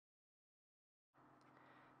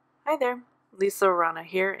Hi there, Lisa Rana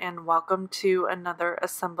here, and welcome to another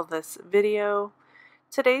Assemble This video.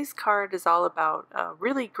 Today's card is all about a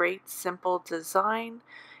really great simple design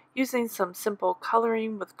using some simple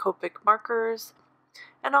coloring with Copic markers,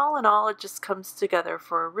 and all in all it just comes together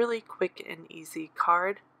for a really quick and easy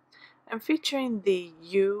card. I'm featuring the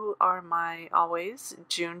You Are My Always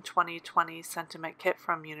June 2020 sentiment kit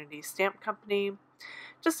from Unity Stamp Company.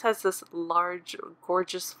 Just has this large,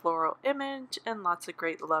 gorgeous floral image and lots of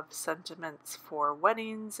great love sentiments for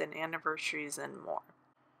weddings and anniversaries and more.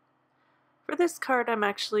 For this card, I'm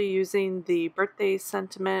actually using the birthday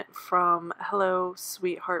sentiment from Hello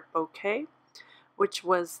Sweetheart Bouquet, which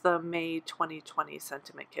was the May 2020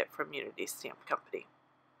 sentiment kit from Unity Stamp Company.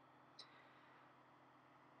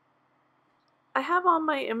 I have all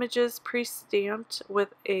my images pre-stamped with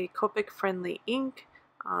a Copic friendly ink.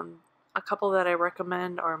 A couple that I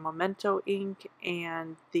recommend are Memento ink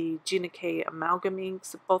and the Gina K amalgam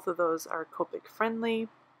inks. Both of those are Copic friendly.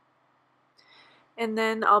 And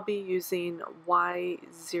then I'll be using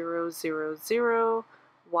Y000,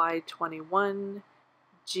 Y21,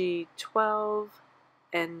 G12,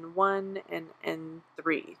 N1, and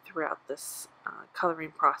N3 throughout this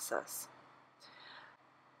coloring process.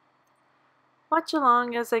 Watch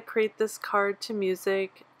along as I create this card to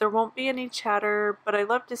music. There won't be any chatter, but I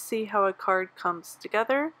love to see how a card comes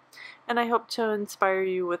together, and I hope to inspire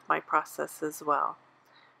you with my process as well.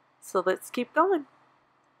 So let's keep going.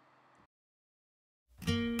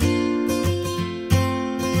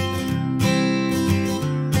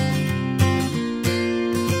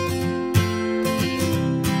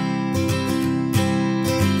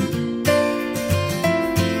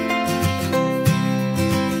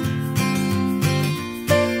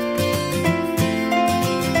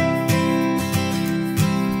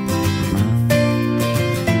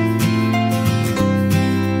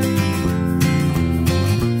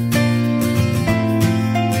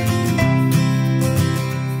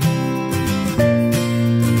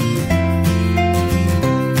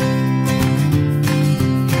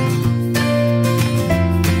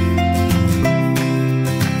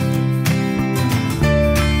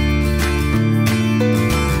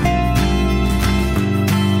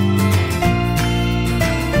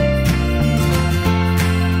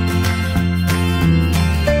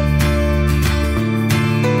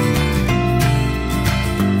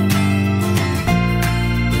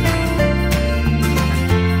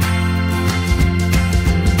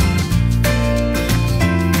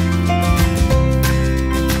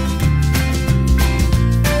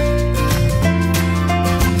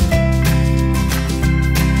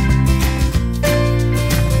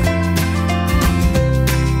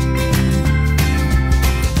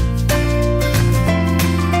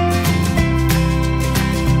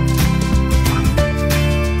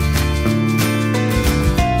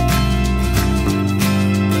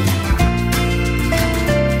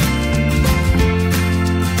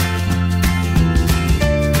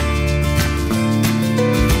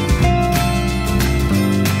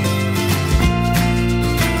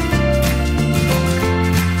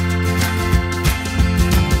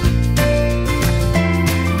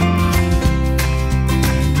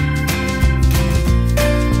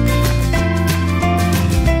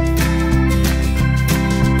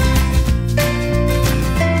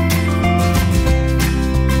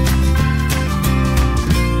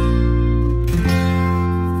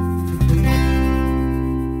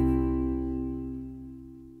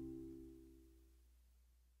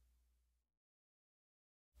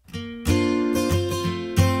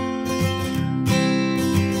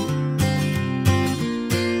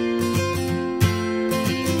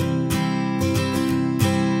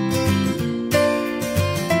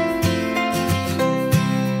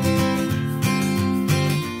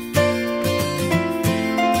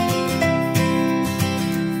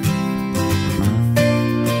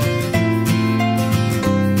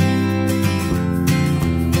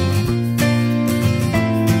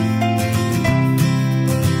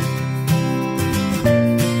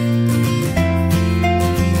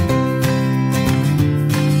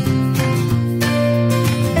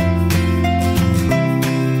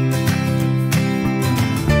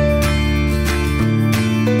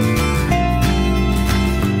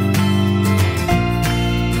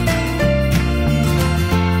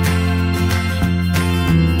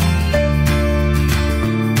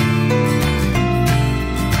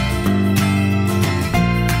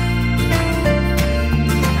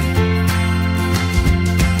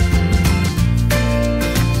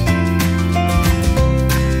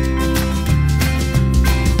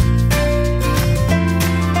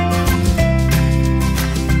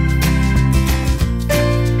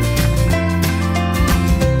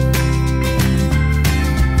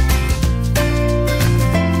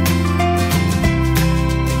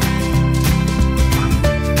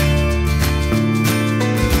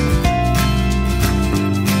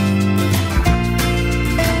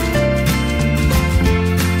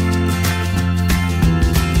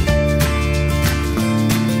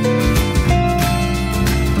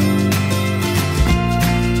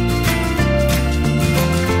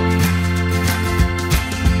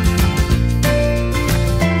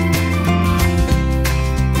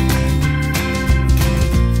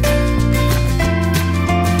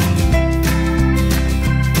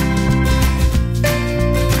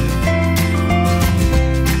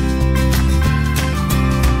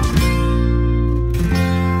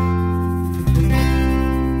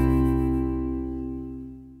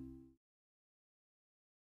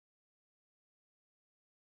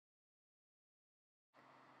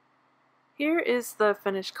 Here is the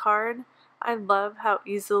finished card. I love how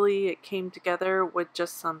easily it came together with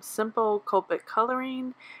just some simple Copic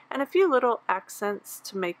coloring and a few little accents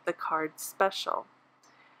to make the card special.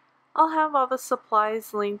 I'll have all the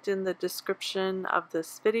supplies linked in the description of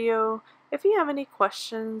this video if you have any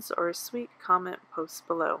questions or a sweet comment, post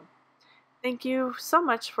below. Thank you so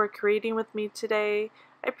much for creating with me today.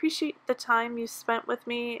 I appreciate the time you spent with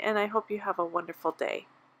me, and I hope you have a wonderful day.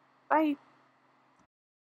 Bye!